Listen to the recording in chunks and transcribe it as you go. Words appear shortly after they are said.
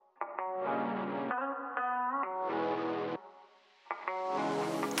Good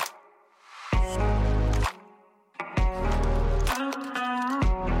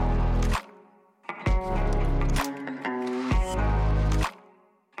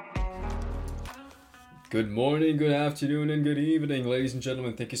morning, good afternoon, and good evening, ladies and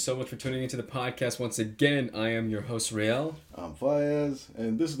gentlemen. Thank you so much for tuning into the podcast once again. I am your host, Riel. I'm Fayez,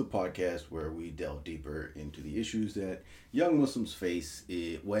 and this is the podcast where we delve deeper into the issues that young Muslims face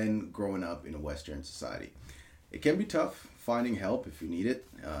when growing up in a Western society. It can be tough finding help if you need it.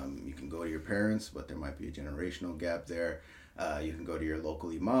 You can go to your parents, but there might be a generational gap there. You can go to your local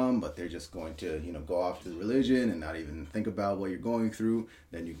imam, but they're just going to, go off to the religion and not even think about what you're going through.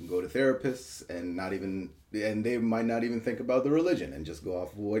 Then you can go to therapists and they might not even think about the religion and just go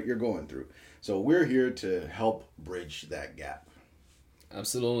off of what you're going through. So we're here to help bridge that gap.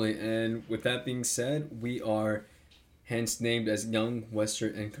 Absolutely. And with that being said, we are hence named as Young,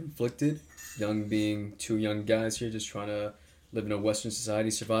 Western, and Conflicted. Young being two young guys here just trying to live in a Western society,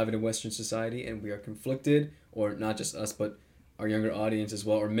 survive in a Western society, and we are conflicted, or not just us, but our younger audience as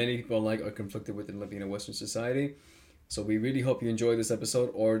well, or many people alike are conflicted with living in a Western society. So we really hope you enjoy this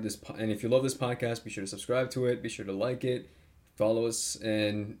episode, and if you love this podcast, be sure to subscribe to it, be sure to like it, follow us,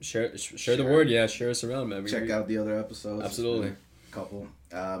 and share the word. Yeah, share us around, man. Check out the other episodes. Absolutely. A couple.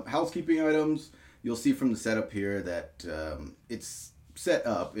 Housekeeping items. You'll see from the setup here that it's set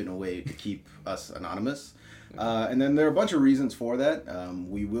up in a way to keep us anonymous. And then there are a bunch of reasons for that.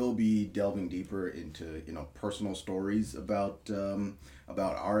 We will be delving deeper into personal stories about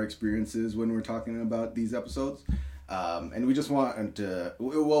our experiences when we're talking about these episodes. And we just want to,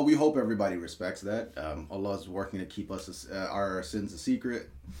 we hope everybody respects that. Allah is working to keep us our sins a secret,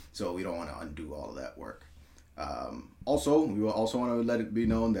 so we don't want to undo all of that work. Also, we will also want to let it be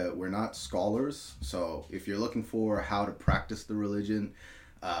known that we're not scholars. So if you're looking for how to practice the religion,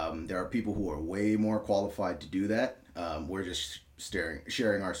 there are people who are way more qualified to do that. We're just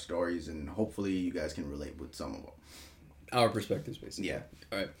sharing our stories, and hopefully you guys can relate with some of them. Our perspectives, basically. Yeah.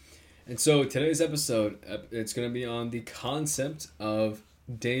 All right. And so today's episode, it's going to be on the concept of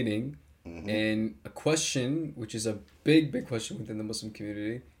dating. Mm-hmm. And a question, which is a big question within the Muslim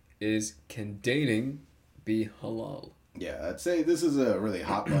community, is can dating be halal? Yeah, I'd say this is a really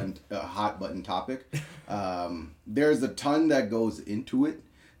hot button topic. There's a ton that goes into it.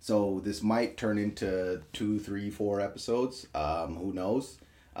 So this might turn into 2, 3, 4 episodes. Who knows?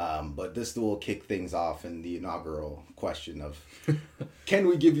 But this will kick things off in the inaugural question of, can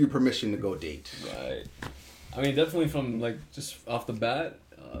we give you permission to go date? Right. I mean, definitely from just off the bat,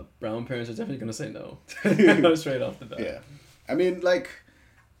 brown parents are definitely going to say no. Straight off the bat. Yeah. I mean,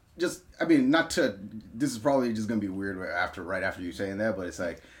 this is probably just going to be weird right after you saying that, but it's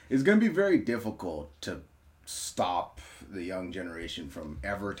going to be very difficult to stop the young generation from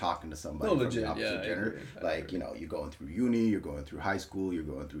ever talking to somebody from the opposite gender. You're going through uni, you're going through high school, you're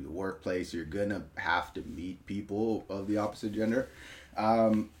going through the workplace, you're going to have to meet people of the opposite gender.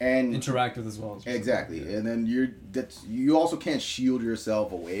 And interact with as well. Exactly. Yeah. And then you also can't shield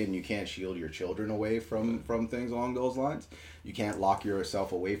yourself away, and you can't shield your children away from things along those lines. You can't lock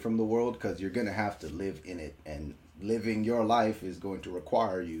yourself away from the world, because you're going to have to live in it, and living your life is going to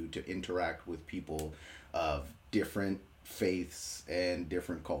require you to interact with people of different faiths and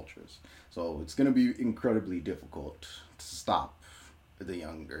different cultures. So it's going to be incredibly difficult to stop the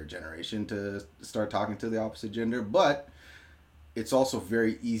younger generation to start talking to the opposite gender, but it's also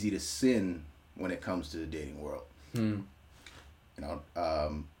very easy to sin when it comes to the dating world.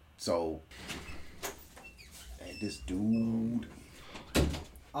 So this dude,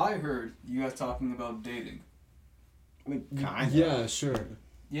 I heard you guys talking about dating. I mean, kind of. Yeah, sure.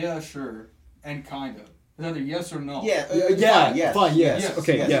 Yeah, sure. And kind of. It's either yes or no. Yeah, fine, yes. Yes.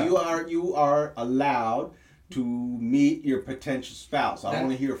 Okay, yes. yeah. You are allowed to meet your potential spouse. I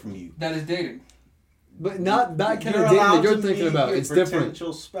want to hear from you. That is dating. But not that kind of dating that you're thinking about. It's different.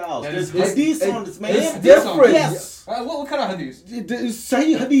 Potential spouse. It's hadith on this, man. It's different. Yes. What kind of hadith? It's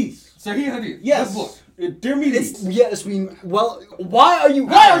Sahih hadith. Sahih hadith. Yes. What book? Yes, why are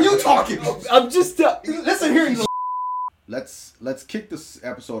you talking? I'm just Listen here, you. Let's kick this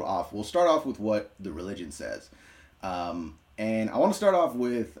episode off. We'll start off with what the religion says. And I want to start off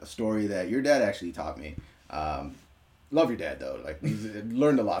with a story that your dad actually taught me. Love your dad though. He's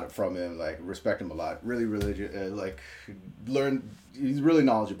learned a lot from him. Respect him a lot. Really religious. He's really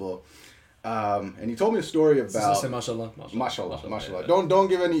knowledgeable. And he told me a story about. Say mashallah. Mashallah. Don't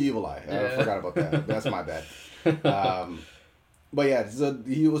give any evil eye. I forgot about that. That's my bad. But yeah, so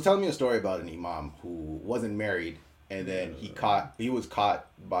he was telling me a story about an imam who wasn't married, and then he was caught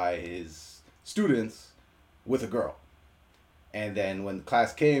by his students with a girl. And then when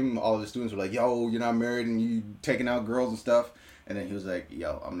class came, all of the students were like, "Yo, you're not married and you taking out girls and stuff." And then he was like,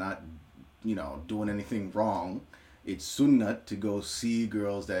 yo, I'm not, doing anything wrong. It's sunnah to go see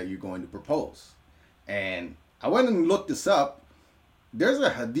girls that you're going to propose. And I went and looked this up. There's a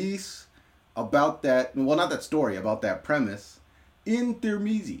hadith about that, well, not that story, about that premise in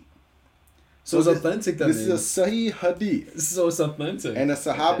Tirmizi. So it's authentic, that this means. is a Sahih hadith. So it's authentic. And a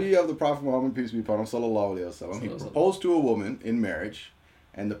Sahabi of the Prophet Muhammad, peace be upon him, sallallahu alayhi wa sallam, he proposed to a woman in marriage,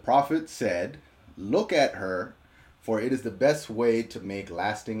 and the Prophet said, look at her, for it is the best way to make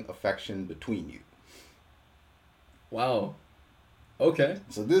lasting affection between you. Wow. Okay.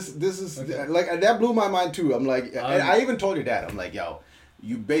 So this is like, that blew my mind too. I'm like, and I even told your dad, I'm like, yo,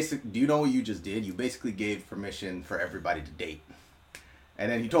 do you know what you just did? You basically gave permission for everybody to date.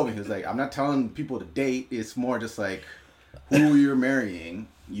 And then he told me, he was like, I'm not telling people to date. It's more just like who you're marrying.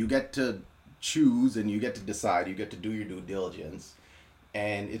 You get to choose and you get to decide. You get to do your due diligence.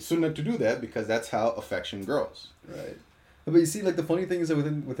 And it's sunnah to do that because that's how affection grows. Right. But you see, like, the funny thing is that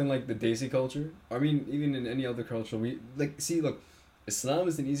within like the Desi culture, I mean, even in any other culture, look, Islam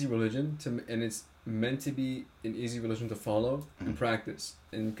is an easy religion and it's meant to be an easy religion to follow and practice.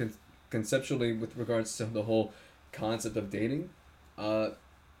 And conceptually, with regards to the whole concept of dating, I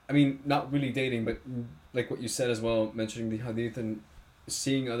mean, not really dating, but like what you said as well, mentioning the hadith and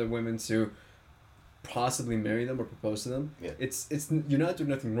seeing other women to possibly marry them or propose to them. Yeah. It's you're not doing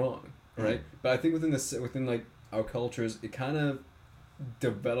nothing wrong, right? But I think within like our cultures, it kind of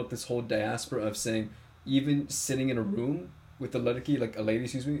developed this whole diaspora of saying even sitting in a room with a lady,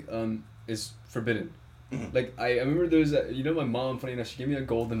 is forbidden. Like I remember there was my mom, funny enough, she gave me a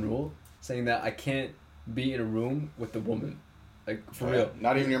golden rule saying that I can't be in a room with a woman. Like, for real.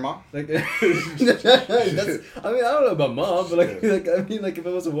 Not even your mom? Like, I mean, I don't know about mom, but if it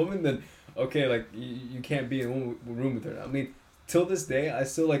was a woman, then okay, like, you can't be in one room with her. I mean, till this day, I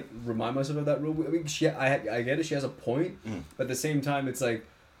still, like, remind myself of that rule. I mean, I get it, she has a point, but at the same time, it's like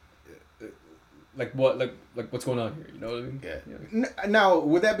what's going on here? You know what I mean? Yeah. Now,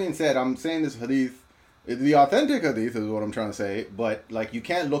 with that being said, I'm saying this hadith, the authentic hadith is what I'm trying to say, but, like, you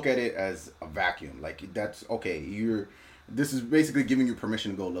can't look at it as a vacuum. Like, that's, okay, this is basically giving you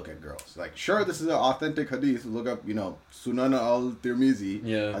permission to go look at girls. Like, sure, this is an authentic hadith. Look up, Sunan al-Tirmizi,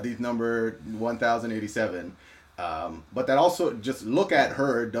 hadith number 1087. But that also, just look at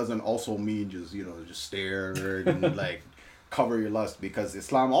her doesn't also mean just stare and, like, cover your lust, because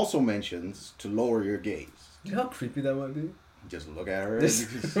Islam also mentions to lower your gaze. You know how creepy that might be? Just look at her.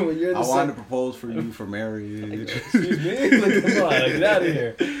 I want to propose for you for marriage. Excuse me? Like, come on, like, get out of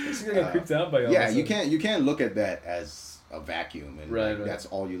here. She's gonna get creeped out by all. Yeah, you can't look at that as a vacuum and right. That's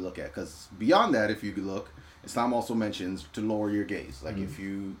all you look at, because beyond that, if you look, Islam also mentions to lower your gaze. Like if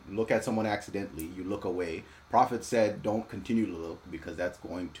you look at someone accidentally, you look away. Prophet said don't continue to look, because that's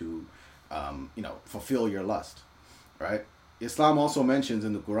going to fulfill your lust, right? Islam also mentions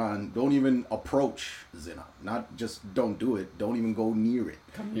in the Quran, don't even approach zina. Not just don't do it, don't even go near it.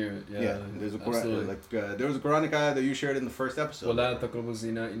 Come near it, yeah. There's a Quran, there was a Quranic ayah that you shared in the first episode. وَلَا تَقْرَبُوا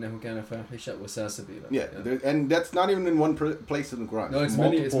الزِّنَا إِنَّهُ كَانَ فَاحِشَةً وَسَاءَ سَبِيلًا. Yeah. And that's not even in one place in the Quran. No, it's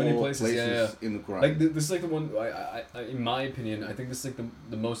many places in the Quran. Like, this is like the one, I in my opinion, I think this is like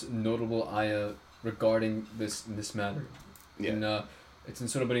the most notable ayah regarding this matter. Yeah. It's in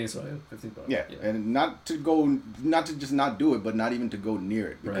Surah Bani Israel, 15 part. Yeah, and not to just not do it, but not even to go near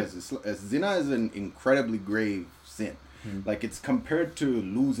it, because zina is an incredibly grave sin. Like, it's compared to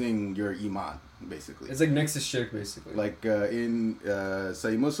losing your iman, basically. It's like next to shirk, basically. Like in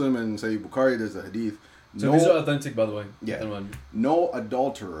Sahih Muslim and Sahih Bukhari, there's a hadith. So these are authentic, by the way. Yeah. No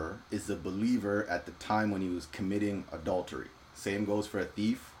adulterer is a believer at the time when he was committing adultery. Same goes for a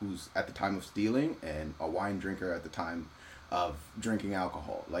thief who's at the time of stealing, and a wine drinker at the time of drinking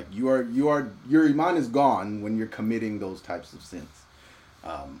alcohol. Like, your iman is gone when you're committing those types of sins,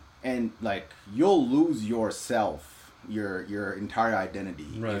 and like, you'll lose yourself, your entire identity,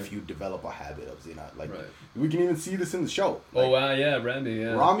 if you develop a habit of zina. Like, we can even see this in the show. Like, oh wow, yeah, Randy,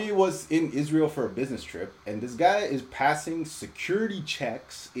 yeah. Rami was in Israel for a business trip, and this guy is passing security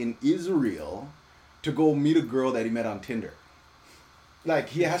checks in Israel to go meet a girl that he met on Tinder. Like,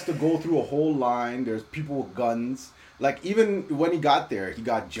 he has to go through a whole line. There's people with guns. Like, even when he got there, he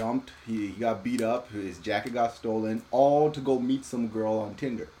got jumped, he got beat up, his jacket got stolen, all to go meet some girl on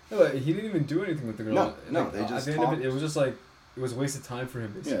Tinder. No, but he didn't even do anything with the girl. No, they just at the end of it was just like, it was a waste of time for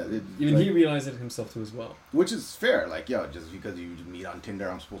him, basically. Yeah, even he realized it himself too as well. Which is fair. Like, just because you meet on Tinder,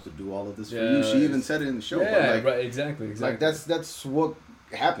 I'm supposed to do all of this for you. She even said it in the show. Yeah, like, right, exactly. Like, that's what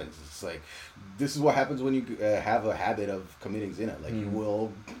happens. It's like, this is what happens when you have a habit of committing zina. Like, you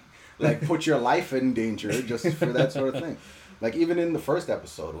will, like, put your life in danger just for that sort of thing. Like even in the first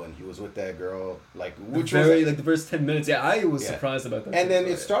episode when he was with that girl, like which very was like the first 10 minutes. Yeah, I was Yeah. surprised about that. and too, then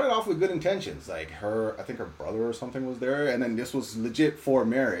but it started off with good intentions. Like I think her brother or something was there, and then this was legit for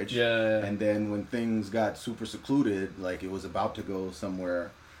marriage. Yeah. And then when things got super secluded, like it was about to go somewhere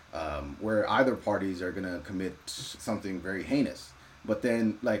where either parties are gonna commit something very heinous. But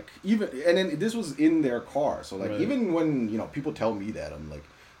then then this was in their car. So like Right. even when people tell me that, I'm like,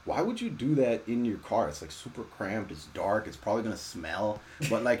 why would you do that in your car? It's like super cramped. It's dark. It's probably gonna smell.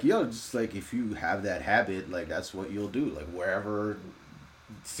 But like just like if you have that habit, like that's what you'll do. Like wherever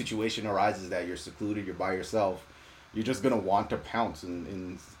situation arises that you're secluded, you're by yourself, you're just gonna want to pounce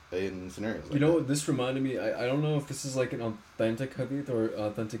in scenarios. Like You know that. what this reminded me? I don't know if this is like an authentic hadith or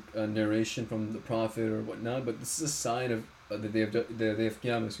authentic narration from the Prophet or whatnot, but this is a sign of the day of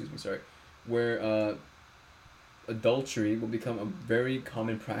Qiyamah, excuse me, sorry, where adultery will become a very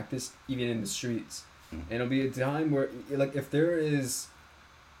common practice even in the streets. And it'll be a time where, like, if there is,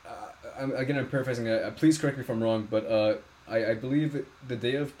 I'm paraphrasing, please correct me if I'm wrong, but I believe the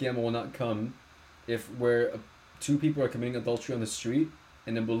day of Qiyamah will not come if where two people are committing adultery on the street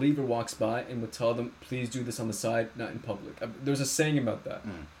and a believer walks by and would tell them, please do this on the side, not in public. There's a saying about that.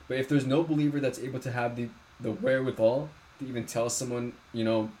 But if there's no believer that's able to have the wherewithal to even tell someone,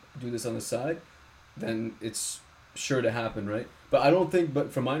 do this on the side, then it's sure to happen, right?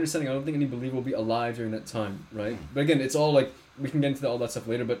 But from my understanding, I don't think any believer will be alive during that time, right? But again, it's all like, we can get into all that stuff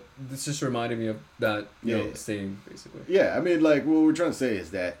later, but this just reminded me of that, saying, basically. Yeah, I mean, like, what we're trying to say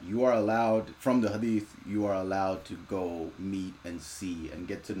is that you are allowed, from the hadith, you are allowed to go meet and see and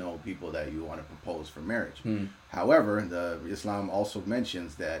get to know people that you want to propose for marriage. However, the Islam also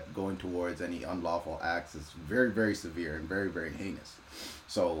mentions that going towards any unlawful acts is very, very severe and very, very heinous.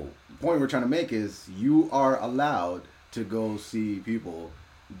 So the point we're trying to make is you are allowed to go see people,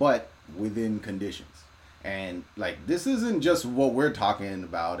 but within conditions. And like this isn't just what we're talking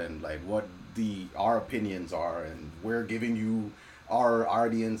about and like what our opinions are, and we're giving you our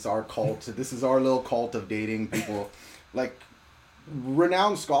audience, our cult. This is our little cult of dating people. Like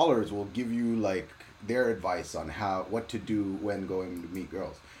renowned scholars will give you like their advice on what to do when going to meet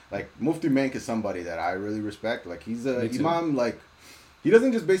girls. Like Mufti Menk is somebody that I really respect. Like he's a imam. Like he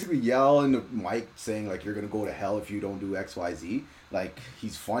doesn't just basically yell in the mic saying like you're gonna go to hell if you don't do XYZ. Like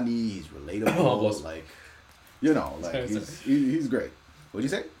he's funny, he's relatable. Like like he's great. What'd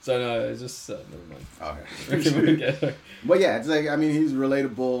you say? So no, it's just never mind. Okay. But yeah, it's like, I mean, he's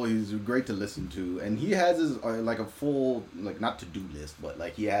relatable. He's great to listen to, and he has his like a full like not to do list, but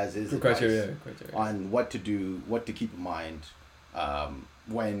like he has his criteria on what to do, what to keep in mind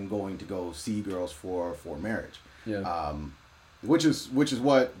when going to go see girls for marriage. Yeah. Which is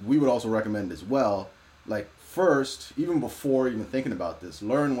what we would also recommend as well. Like first, even before even thinking about this,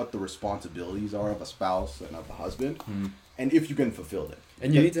 learn what the responsibilities are of a spouse and of a husband, and if you can fulfill them.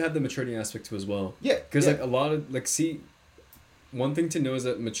 And you need to have the maturity aspect too as well. Yeah. Because like a lot of one thing to know is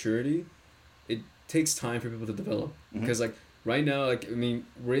that maturity, it takes time for people to develop. Because like right now, like I mean,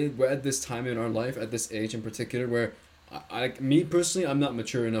 we're at this time in our life, at this age in particular, where me personally, I'm not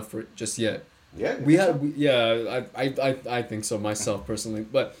mature enough for it just yet. Yeah. I think so myself personally,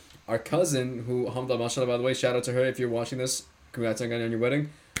 but our cousin, who, alhamdulillah, mashallah, by the way, shout out to her if you're watching this, congrats on your wedding.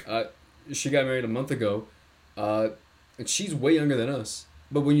 She got married a month ago, and she's way younger than us.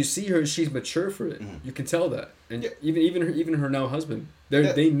 But when you see her, she's mature for it. You can tell that, and even her now husband,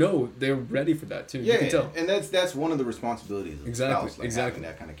 they know they're ready for that too. Yeah, you can tell. And that's one of the responsibilities of Exactly, spouse, like exactly. having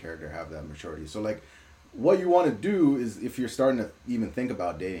that kind of character, have that maturity. So like, what you want to do is, if you're starting to even think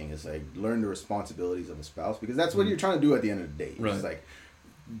about dating, is like learn the responsibilities of a spouse, because that's what you're trying to do at the end of the day. Right. It's like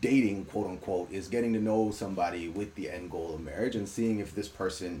dating, quote unquote, is getting to know somebody with the end goal of marriage and seeing if this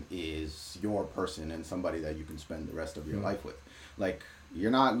person is your person and somebody that you can spend the rest of your life with. Like, you're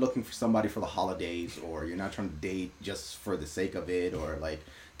not looking for somebody for the holidays, or you're not trying to date just for the sake of it, or like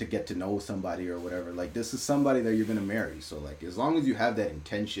to get to know somebody or whatever. Like, this is somebody that you're going to marry. So like, as long as you have that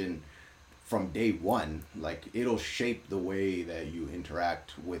intention from day one, like it'll shape the way that you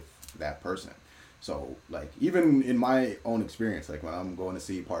interact with that person. So like, even in my own experience, like when I'm going to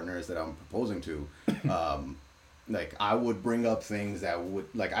see partners that I'm proposing to, like I would bring up things that would,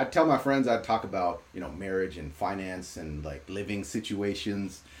 like, I'd tell my friends, I'd talk about, marriage and finance and like living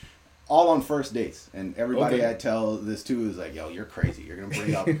situations, all on first dates. And everybody I tell this to is like, yo, you're crazy. You're going to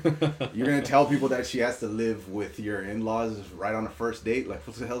bring up, you're going to tell people that she has to live with your in-laws right on the first date. Like,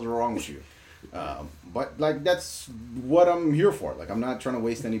 what the hell's wrong with you? But like that's what I'm here for. Like I'm not trying to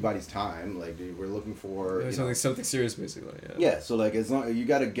waste anybody's time. Like we're looking for something serious, basically. Yeah. So like as long you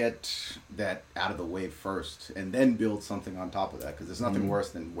got to get that out of the way first, and then build something on top of that. Because there's nothing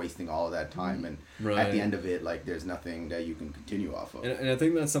worse than wasting all of that time, and at the end of it, like there's nothing that you can continue off of. And I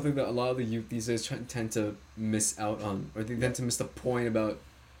think that's something that a lot of the youth these days tend to miss out on, or they tend to miss the point about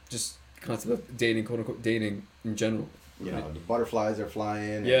just concept of dating, quote unquote, dating in general. You know, the butterflies are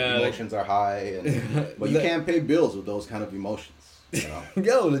flying, and emotions are high, but you can't pay bills with those kind of emotions. You know?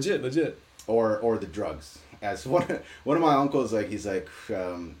 Yo, legit. Or the drugs. As one of my uncles, like he's like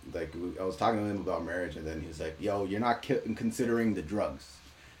I was talking to him about marriage, and then he's like, "Yo, you're not considering the drugs,"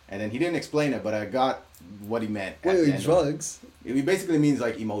 and then he didn't explain it, but I got what he meant. Wait, drugs? It basically means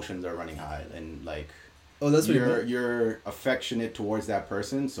like emotions are running high, and like that's what you're affectionate towards that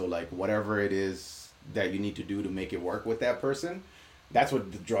person, so like whatever it is that you need to do to make it work with that person, that's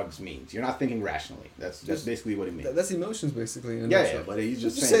what the drugs means. You're not thinking rationally. That's basically what it means. That's emotions, basically. Yeah, but he's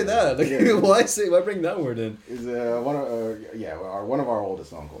just say that. Like, why bring that word in? Is one of our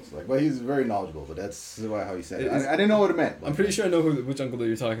oldest uncles. Like, but he's very knowledgeable. But that's how he said it. I didn't know what it meant. I'm pretty sure I know which uncle that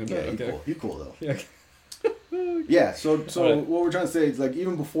you're talking about. Yeah, he's cool though. Yeah. Yeah. So what we're trying to say is like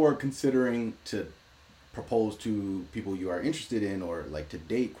even before considering to propose to people you are interested in or like to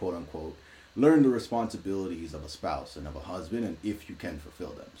date, quote unquote, learn the responsibilities of a spouse and of a husband, and if you can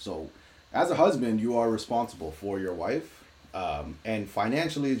fulfill them. So as a husband, you are responsible for your wife, and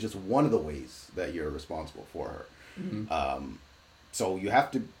financially is just one of the ways that you're responsible for her. Mm-hmm. So you have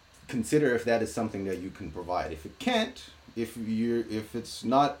to consider if that is something that you can provide. If it can't, if it's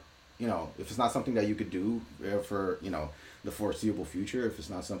not something that you could do for the foreseeable future, if it's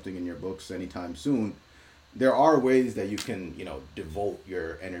not something in your books anytime soon, there are ways that you can, devote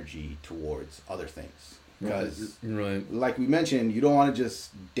your energy towards other things. Because, like we mentioned, you don't want to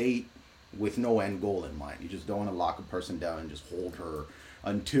just date with no end goal in mind. You just don't want to lock a person down and just hold her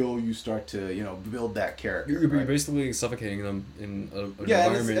until you start to, build that character. You're basically suffocating them in an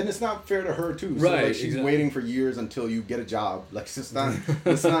environment. And it's not fair to her too. So, like, she's waiting for years until you get a job. Like, it's not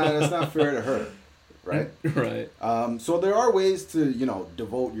fair to her. Right? Right. So there are ways to,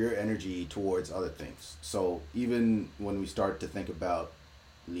 devote your energy towards other things. So even when we start to think about,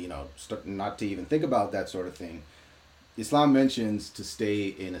 not to even think about that sort of thing, Islam mentions to stay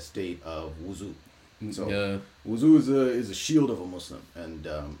in a state of wuzu. So wuzu is a shield of a Muslim. And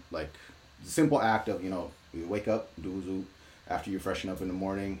like the simple act of, you wake up, do wuzu. After you freshen up in the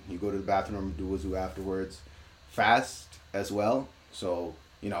morning, you go to the bathroom, do wuzu afterwards. Fast as well. So,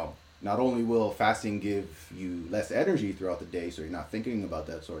 not only will fasting give you less energy throughout the day, so you're not thinking about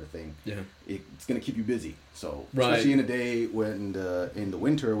that sort of thing. Yeah, it's gonna keep you busy. So especially in a day in the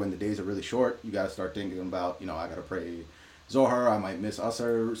winter when the days are really short, you gotta start thinking about I gotta pray Zohar. I might miss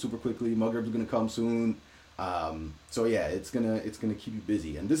Asr super quickly. Maghrib's gonna come soon. So yeah, it's gonna keep you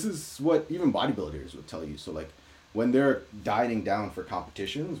busy, and this is what even bodybuilders will tell you. So like when they're dieting down for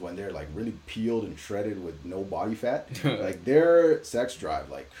competitions, when they're like really peeled and shredded with no body fat, like their sex drive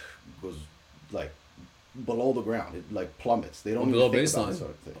goes like below the ground. It like plummets. They don't even think about that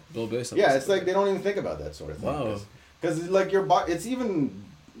sort of thing. Below baseline. Yeah, it's like they don't even think about that sort of thing. Wow. Because like your body, it's even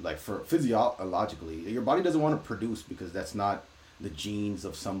like for physiologically, your body doesn't want to produce because that's not the genes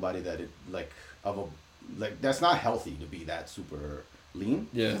of somebody that that's not healthy to be that super lean.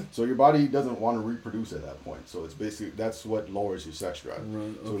 Yeah. So your body doesn't want to reproduce at that point. So it's basically that's what lowers your sex drive. Right,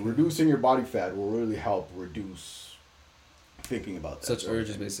 okay. So reducing your body fat will really help reduce thinking about that. Such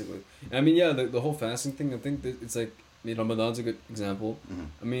urges, basically. I mean, yeah, the whole fasting thing, I think that it's like, Ramadan's a good example. Mm-hmm.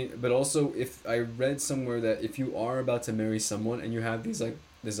 I mean, but also if I read somewhere that if you are about to marry someone and you have these like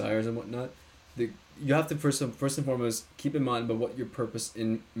desires and whatnot, you have to first and foremost keep in mind about what your purpose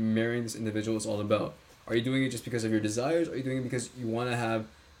in marrying this individual is all about. Are you doing it just because of your desires? Or are you doing it because you want to have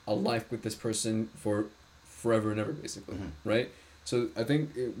a life with this person for forever and ever, basically, right? So I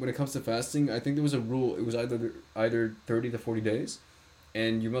think when it comes to fasting, I think there was a rule. It was either 30 to 40 days,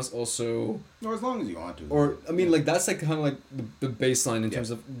 and you must also... Or as long as you want to. Or, I mean, like, that's like kind of like the baseline in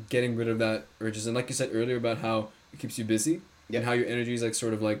terms of getting rid of that urges. And like you said earlier about how it keeps you busy, and how your energy is like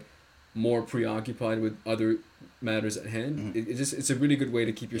sort of like more preoccupied with other matters at hand. It's a really good way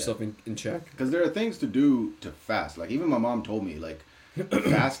to keep yourself in check. Because there are things to do to fast. Like, even my mom told me, like,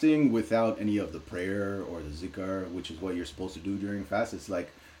 fasting without any of the prayer or the zikr, which is what you're supposed to do during fast, it's like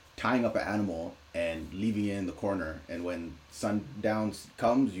tying up an animal and leaving it in the corner, and when sundown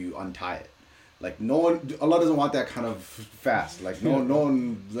comes, you untie it. Like, Allah doesn't want that kind of fast. Like, no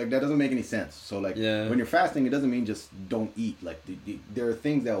one, like, that doesn't make any sense. So, like, when you're fasting, it doesn't mean just don't eat. Like, there are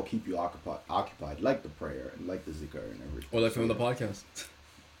things that will keep you occupied, like the prayer and like the zikr and everything. Or like from the podcast.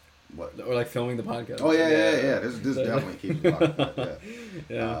 What? Or like filming the podcast. Oh yeah. This definitely keeps you occupied.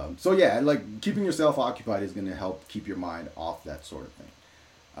 Yeah. So yeah, like keeping yourself occupied is going to help keep your mind off that sort of thing.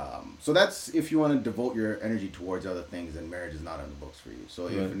 So that's if you want to devote your energy towards other things, then marriage is not on the books for you. So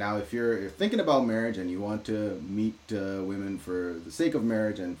if you're thinking about marriage and you want to meet women for the sake of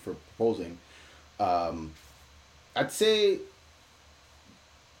marriage and for proposing, I'd say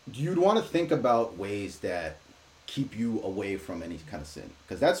you'd want to think about ways that keep you away from any kind of sin,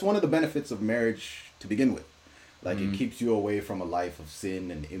 because that's one of the benefits of marriage to begin with. Like it keeps you away from a life of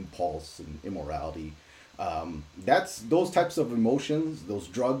sin and impulse and immorality. That's those types of emotions, those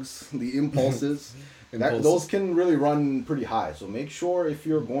drugs, the impulses, those can really run pretty high. So make sure if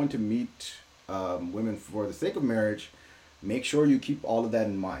you're going to meet women for the sake of marriage, make sure you keep all of that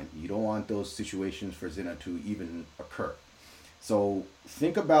in mind. You don't want those situations for zina to even occur. So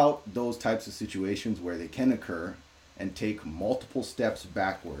think about those types of situations where they can occur and take multiple steps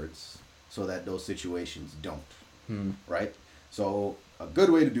backwards so that those situations don't. Right? So a good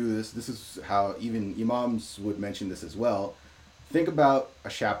way to do this is how even imams would mention this as well. Think about a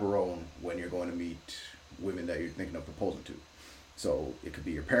chaperone when you're going to meet women that you're thinking of proposing to. So it could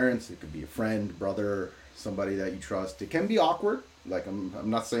be your parents, it could be a friend, brother, somebody that you trust. It can be awkward. Like I'm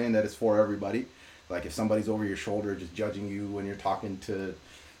not saying that it's for everybody. Like if somebody's over your shoulder just judging you when you're talking to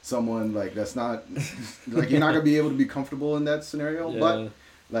someone, like that's not like you're not gonna be able to be comfortable in that scenario. But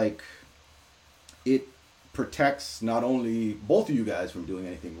like it protects not only both of you guys from doing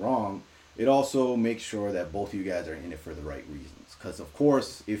anything wrong, it also makes sure that both of you guys are in it for the right reasons. Because of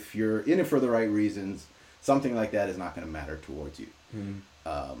course, if you're in it for the right reasons, something like that is not going to matter towards you.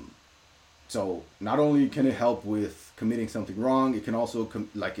 So not only can it help with committing something wrong, it can also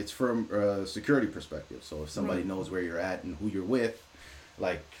like it's from a security perspective. So if somebody knows where you're at and who you're with,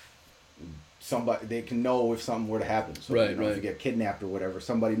 like somebody, they can know if something were to happen. So if you get kidnapped or whatever,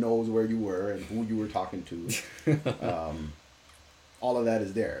 somebody knows where you were and who you were talking to. All of that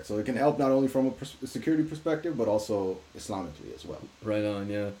is there. So it can help not only from a security perspective, but also Islamically as well. Right on,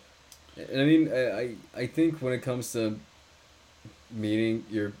 yeah. And I mean, I think when it comes to meeting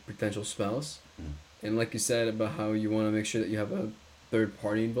your potential spouse, and like you said about how you want to make sure that you have a third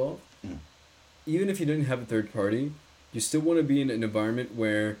party involved, even if you didn't have a third party, you still want to be in an environment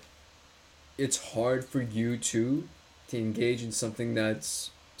where it's hard for you to engage in something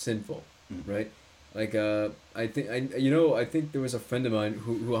that's sinful, right? Like I think there was a friend of mine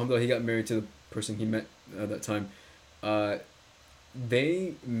who alhamdulillah, he got married to the person he met at that time.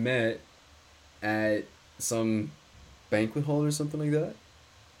 They met at some banquet hall or something like that,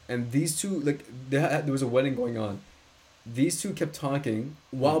 and these two, like there was a wedding going on. These two kept talking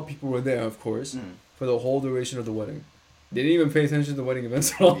while people were there, of course, for the whole duration of the wedding. They didn't even pay attention to the wedding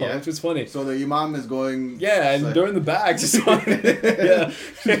events at all, which was funny. So the imam is going... Yeah, and they're in the back just talking. That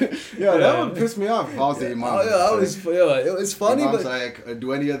would piss me off if I was the imam. It was funny, Imam's but... like,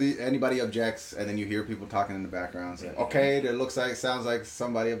 do anybody objects? And then you hear people talking in the background. It's like, okay, sounds like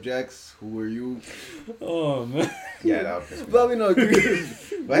somebody objects. Who are you? Oh, man. Yeah, that would piss me off. But, you know,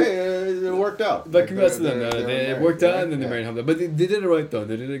 but hey, it worked out. But congrats to them. It worked out, and then they married him. But they did it right, though.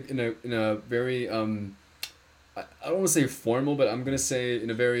 They did it in a very... I don't want to say formal, but I'm going to say in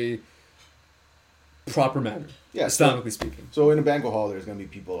a very proper manner. Yeah. Islamically speaking. So in a banquet hall, there's going to be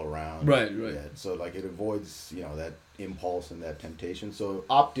people around. Right. Yeah, so like it avoids, that impulse and that temptation. So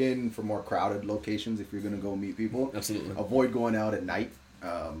opt in for more crowded locations if you're going to go meet people. Absolutely. Avoid going out at night.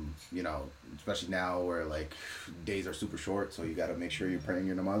 Especially now where like days are super short, so you got to make sure you're praying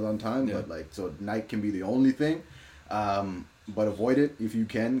your namaz on time. Yeah. But so night can be the only thing. But avoid it if you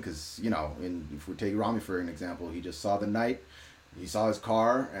can, because, if we take Rami for an example, he just saw the night, he saw his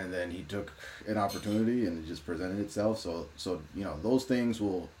car, and then he took an opportunity and it just presented itself. So those things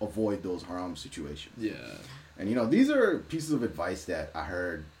will avoid those haram situations. Yeah. And, these are pieces of advice that I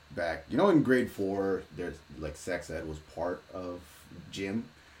heard back, in grade 4, there's like sex ed was part of gym.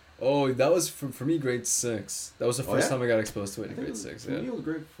 Oh, that was for me grade 6. That was the first time I got exposed to it in grade 6. For me it was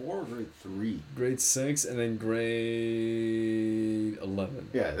grade 4 or grade 3. Grade 6 and then grade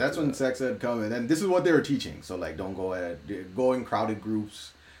 11. Yeah, that's when sex ed come in. And this is what they were teaching. So like don't go in crowded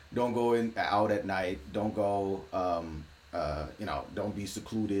groups, don't go out at night, don't go don't be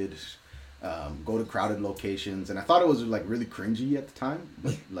secluded, go to crowded locations. And I thought it was like really cringy at the time,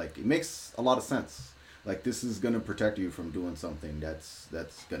 but like it makes a lot of sense. Like this is gonna protect you from doing something that's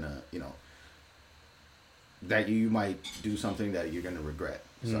gonna that you might do something that you're gonna regret.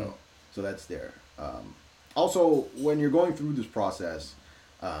 So that's there. Also, when you're going through this process,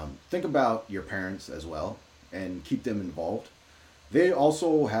 think about your parents as well and keep them involved. They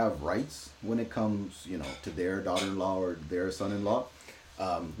also have rights when it comes to their daughter-in-law or their son-in-law.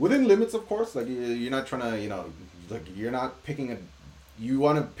 Within limits, of course. Like you're not trying to, like you're not picking a. You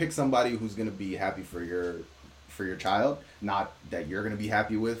want to pick somebody who's gonna be happy for your child, not that you're gonna be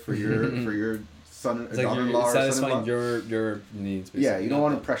happy with for your son or daughter-in-law or satisfying son-in-law. your needs. Basically. Yeah, you don't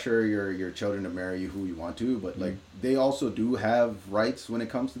want to pressure your children to marry you who you want to, but like they also do have rights when it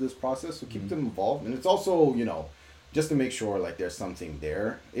comes to this process, so keep them involved. And it's also, just to make sure like there's something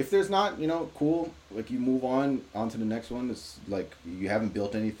there. If there's not, cool, like you move on to the next one. It's like you haven't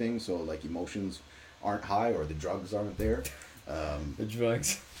built anything, so like emotions aren't high or the drugs aren't there. The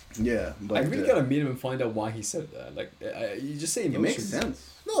drugs. Yeah, but I really gotta meet him and find out why he said that. Like, you just say emotions. It makes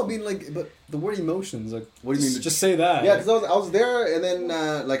sense. No, I mean like, but the word emotions, like, what do you mean? Just say that. Yeah, because I was there, and then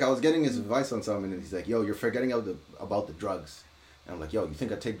like I was getting his advice on something, and he's like, "Yo, you're forgetting about the drugs," and I'm like, "Yo, you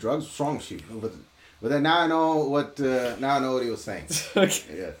think I take drugs? What's wrong with you?" But then now I know what he was saying.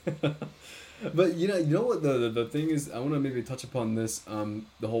 Okay. Yeah. But you know what the thing is, I want to maybe touch upon this,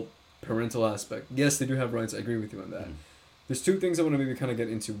 the whole parental aspect. Yes, they do have rights. I agree with you on that. There's two things I want to maybe kind of get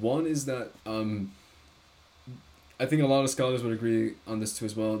into. One is that I think a lot of scholars would agree on this too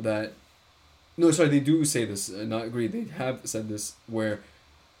as well. That they do say this, not agree. They have said this where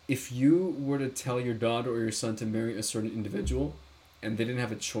if you were to tell your daughter or your son to marry a certain individual, and they didn't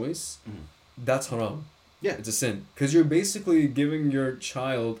have a choice, that's haram. Yeah, it's a sin because you're basically giving your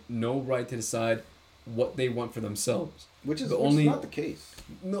child no right to decide what they want for themselves. Which is not the case.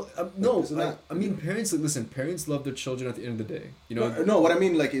 No. I mean, parents love their children at the end of the day. No, what I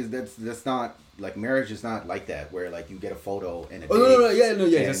mean like is that's not like marriage is not like that where like you get a photo and a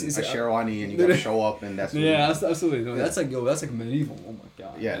it's a Sherwani and you gotta show up and that's absolutely no. That's like medieval. Oh my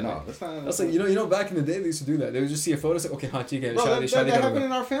god. Yeah, no, that's not. That's like back in the day they used to do that. They would just see a photo, it's like okay, hachi get that happened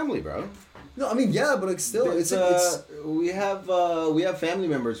in our family, bro. No, I mean but like still it's we have family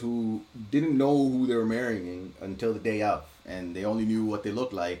members who didn't know who they were marrying until the day of, and they only knew what they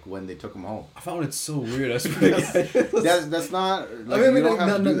looked like when they took them home. I found it so weird. That's not. Like, I mean, you don't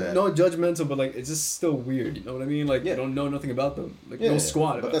have to do that. No judgmental, but like it's just still weird. You know what I mean? Like you don't know nothing about them. Like no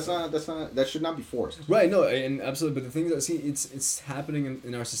squat. But that should not be forced. Right. No. And absolutely. But the thing is, it's happening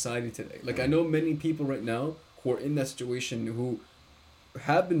in our society today. Like I know many people right now who are in that situation who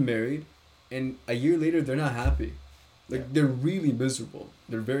have been married, and a year later they're not happy. Like they're really miserable.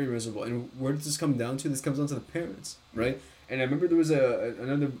 They're very miserable. And where does this come down to? This comes down to the parents, right? And I remember there was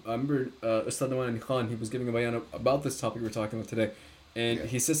Ustad Nawan Khan, he was giving a bayan about this topic we're talking about today. And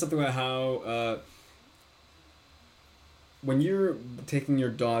he says something about how when you're taking your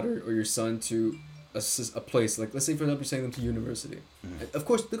daughter or your son to a place, like let's say for example you're sending them to university. Of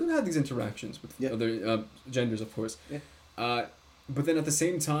course, they're going to have these interactions with other genders, of course. Yeah. But then at the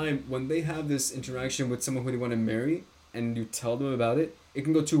same time, when they have this interaction with someone who they want to marry and you tell them about it, it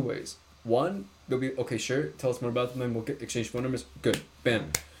can go two ways. One, they'll be, okay, sure, tell us more about them and we'll exchange phone numbers. Good.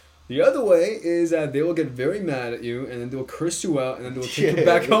 Bam. The other way is that they will get very mad at you and then they will curse you out and then they will take you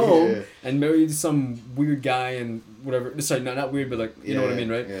back home and marry some weird guy and whatever. Sorry, not weird, but like, you know what I mean,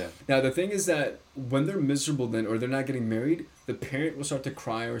 right? Yeah. Now, the thing is that when they're miserable then or they're not getting married, the parent will start to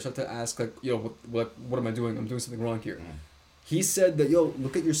cry or start to ask like, what am I doing? I'm doing something wrong here. He said that,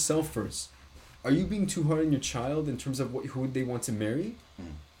 look at yourself first. Are you being too hard on your child in terms of who they want to marry?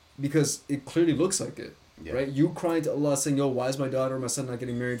 Because it clearly looks like it, right? You crying to Allah saying, why is my daughter or my son not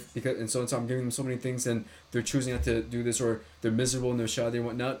getting married? Because and so I'm giving them so many things and they're choosing not to do this or they're miserable and they're shy and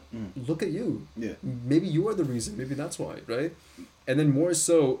whatnot. Look at you. Yeah. Maybe you are the reason. Maybe that's why, right? And then more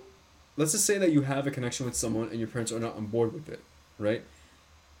so, let's just say that you have a connection with someone and your parents are not on board with it, right?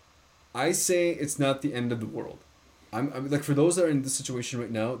 I say it's not the end of the world. I'm like for those that are in this situation right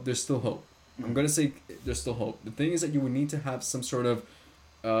now, there's still hope. I'm gonna say there's still hope. The thing is that you would need to have some sort of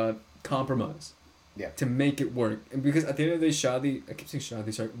compromise, to make it work. And because at the end of the day, shadi, I keep saying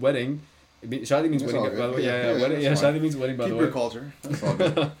shadi, sorry, wedding. Shadi means wedding, by the way. Wedding. Yeah, shadi means wedding, by the way. Keep your culture. That's all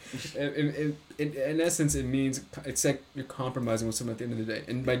good. In essence, it means it's like you're compromising with someone at the end of the day.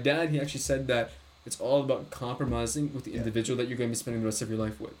 And my dad, he actually said that. It's all about compromising with the individual that you're going to be spending the rest of your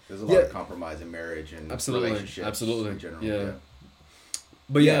life with. There's a lot of compromise in marriage and relationships in general. Yeah.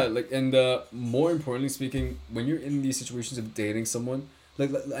 But and more importantly speaking, when you're in these situations of dating someone, like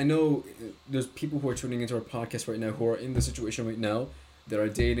I know there's people who are tuning into our podcast right now who are in the situation right now that are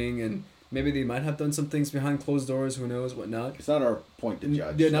dating and maybe they might have done some things behind closed doors, who knows, whatnot. It's not our point to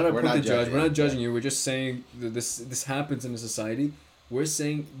judge. Yeah, not our point to judge. We're not judging you. We're just saying that this happens in a society. We're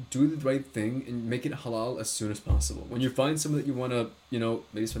saying do the right thing and make it halal as soon as possible. When you find someone that you want to,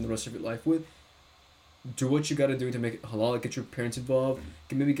 maybe spend the rest of your life with, do what you got to do to make it halal. Get your parents involved.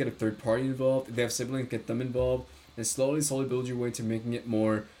 Maybe get a third party involved. If they have siblings, get them involved. And slowly build your way to making it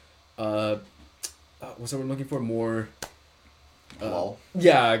more, what's that we're looking for? More Halal.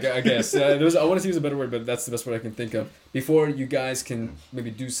 Yeah, I guess. I want to use a better word, but that's the best word I can think of. Before you guys can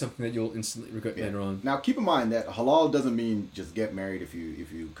maybe do something that you'll instantly regret later on. Now, keep in mind that halal doesn't mean just get married if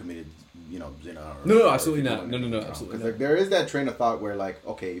you committed, zina. No, absolutely not. No, absolutely not. Like, there is that train of thought where, like,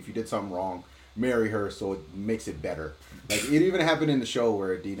 okay, if you did something wrong, marry her so it makes it better. Like, it even happened in the show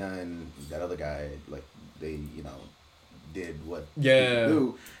where Dina and that other guy, like, they, did what people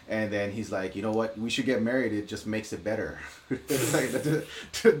do, and then he's like, you know what, we should get married, it just makes it better. It's like,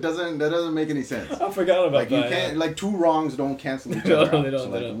 that doesn't make any sense. I forgot about that. You can't, like, two wrongs don't cancel each other out. They don't,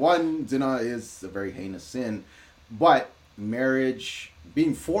 so, they like, don't. one, zina is a very heinous sin, but marriage,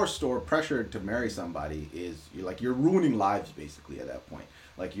 being forced or pressured to marry somebody is, you're ruining lives basically at that point.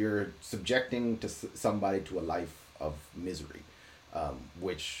 Like, you're subjecting somebody to a life of misery,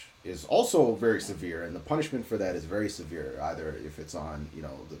 which is also very severe, and the punishment for that is very severe, either if it's on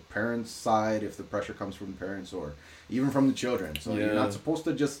the parents' side, if the pressure comes from the parents, or even from the children. So you're not supposed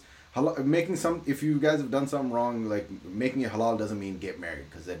to just if you guys have done something wrong, like, making it halal doesn't mean get married,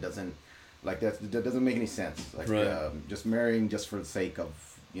 because that doesn't make any sense. Like, just marrying just for the sake of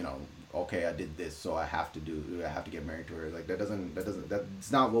okay, I did this, so I have to get married to her. Like,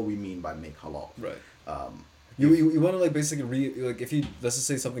 that's not what we mean by make halal. Right. You want to, like, basically if you, let's just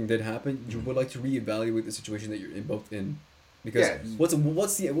say something did happen, you would like to reevaluate the situation that you're both in, because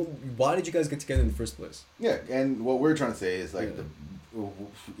why did you guys get together in the first place? Yeah, and what we're trying to say is, like,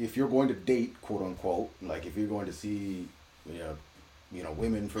 if you're going to date, quote unquote, like, if you're going to see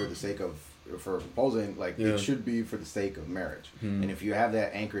women for the sake of proposing, like, it should be for the sake of marriage. And if you have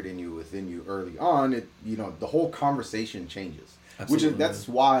that anchored within you early on, it the whole conversation changes. Absolutely. That's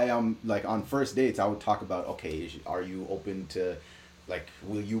why I'm like, on first dates I would talk about, okay, are you open to, like,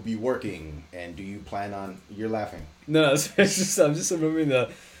 will you be working, and do you plan on, you're laughing. No, it's just, I'm just remembering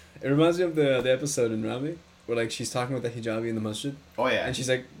it reminds me of the episode in Rami where, like, she's talking with the hijabi in the masjid. Oh yeah. And she's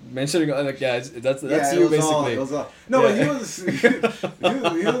like mentioning, like, that's you basically. But he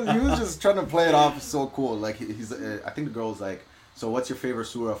was just trying to play it off so cool. Like, he's I think the girl's like, so what's your favorite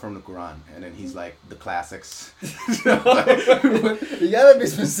surah from the Quran? And then he's like, the classics. You gotta be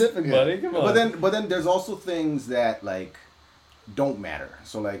specific, buddy. Come on. But then there's also things that, like, don't matter.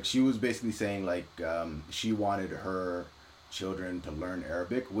 So, like, she was basically saying, like, she wanted her children to learn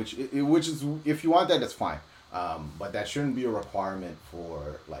Arabic, which is, if you want that, that's fine. But that shouldn't be a requirement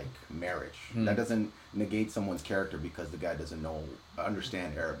for, like, marriage. That doesn't negate someone's character because the guy doesn't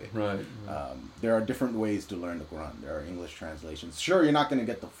understand Arabic. Right. There are different ways to learn the Quran. There are English translations. Sure, you're not going to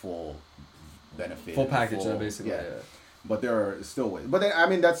get the full benefit. Full package, basically. Yeah. But there are still ways. But then, I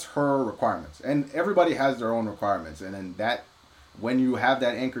mean, that's her requirements. And everybody has their own requirements. And then when you have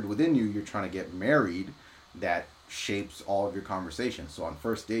that anchored within you, you're trying to get married, that shapes all of your conversations. So on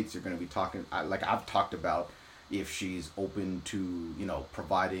first dates, you're going to be talking, like I've talked about, if she's open to,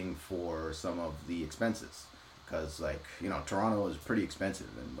 providing for some of the expenses. Because, like, Toronto is pretty expensive,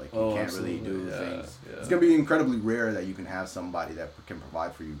 and, like, you can't really do things. Yeah. It's going to be incredibly rare that you can have somebody that can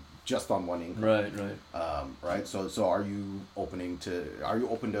provide for you just on one income. Right. Right. So are you open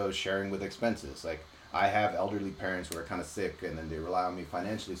to sharing with expenses? Like, I have elderly parents who are kind of sick, and then they rely on me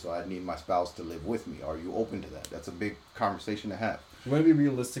financially, so I need my spouse to live with me. Are you open to that? That's a big conversation to have. You want to be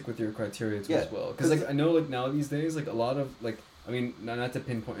realistic with your criteria too, as well. Because, like, I know, like, now these days, like, a lot of, like, I mean, not to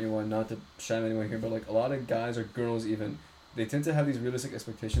pinpoint anyone, not to shame anyone here, but, like, a lot of guys or girls even, they tend to have these realistic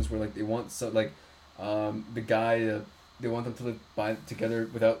expectations where, like, they want the guy, they want them to live together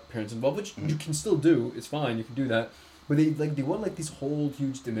without parents involved, which you can still do. It's fine, you can do that. But they want, like, these whole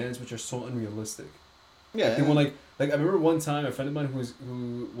huge demands which are so unrealistic. Yeah. Like, they want, like I remember one time a friend of mine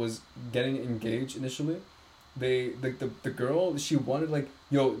who was getting engaged initially. The girl, she wanted, like,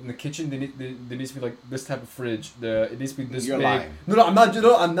 in the kitchen there needs to be, like, this type of fridge. It needs to be this big. Lying. No, I'm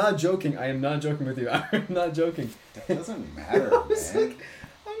not joking. I am not joking with you. I'm not joking. That doesn't matter, man.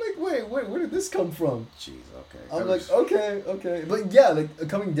 I'm like, wait, where did this come from? Jeez, okay. I'm like, okay. But yeah, like,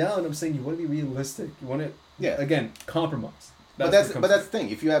 coming down, I'm saying you want to be realistic. You want to, again, compromise. But that's the thing.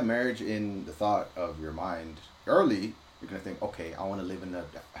 If you have marriage in the thought of your mind early, you're going to think, okay, I want to live in a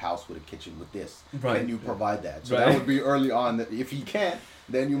house with a kitchen with this. Right. And you provide that. So that would be early on. That if you can't,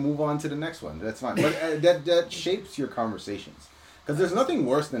 then you move on to the next one. That's fine. But that shapes your conversations. Because there's nothing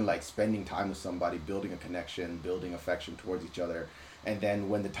worse than, like, spending time with somebody, building a connection, building affection towards each other. And then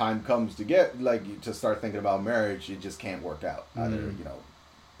when the time comes to start thinking about marriage, it just can't work out. Either,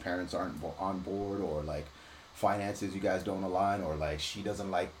 parents aren't on board, or, like, finances, you guys don't align, or, like, she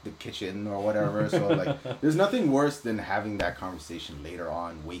doesn't like the kitchen or whatever. So, like, there's nothing worse than having that conversation later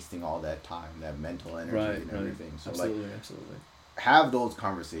on, wasting all that time, that mental energy and everything. So, absolutely. have those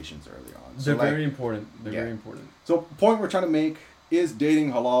conversations early on. They're very important. They're very important. So point we're trying to make is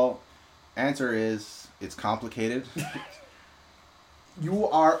dating halal? Answer is it's complicated. You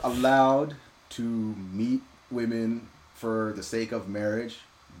are allowed to meet women for the sake of marriage,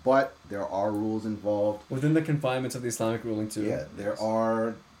 but there are rules involved. Within the confinements of the Islamic ruling too. Yeah, there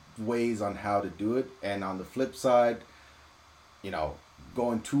are ways on how to do it. And on the flip side,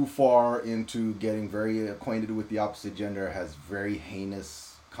 going too far into getting very acquainted with the opposite gender has very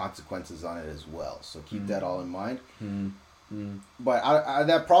heinous consequences on it as well. So keep that all in mind. But I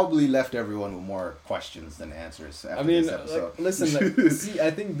that probably left everyone with more questions than answers after this episode. See,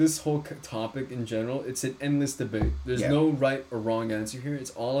 I think this whole topic in general, it's an endless debate. There's no right or wrong answer here.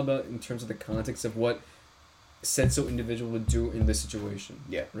 It's all about in terms of the context of what said so individual would do in this situation.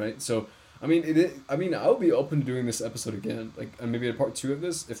 Yeah. Right? So, I mean, I would be open to doing this episode again, and maybe a part 2 of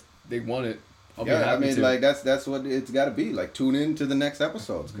this if they want it. I'll be happy to. That's what it's got to be. Like, tune in to the next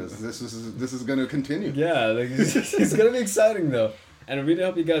episodes because this is going to continue. Yeah, it's going to be exciting though. And I really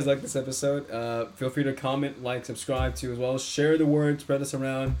hope you guys like this episode. Feel free to comment, like, subscribe to as well. Share the word, spread us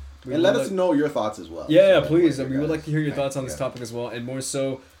around. And let us know your thoughts as well. Yeah, please. We would like to hear your thoughts on this topic as well. And more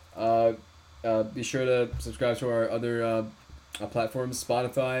so, be sure to subscribe to our other platforms,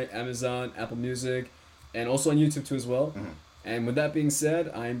 Spotify, Amazon, Apple Music, and also on YouTube too as well. And with that being said,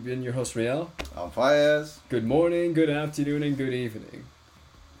 I've been your host, Riel. I'm Fayez. Good morning, good afternoon, and good evening.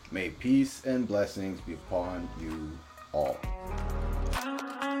 May peace and blessings be upon you all.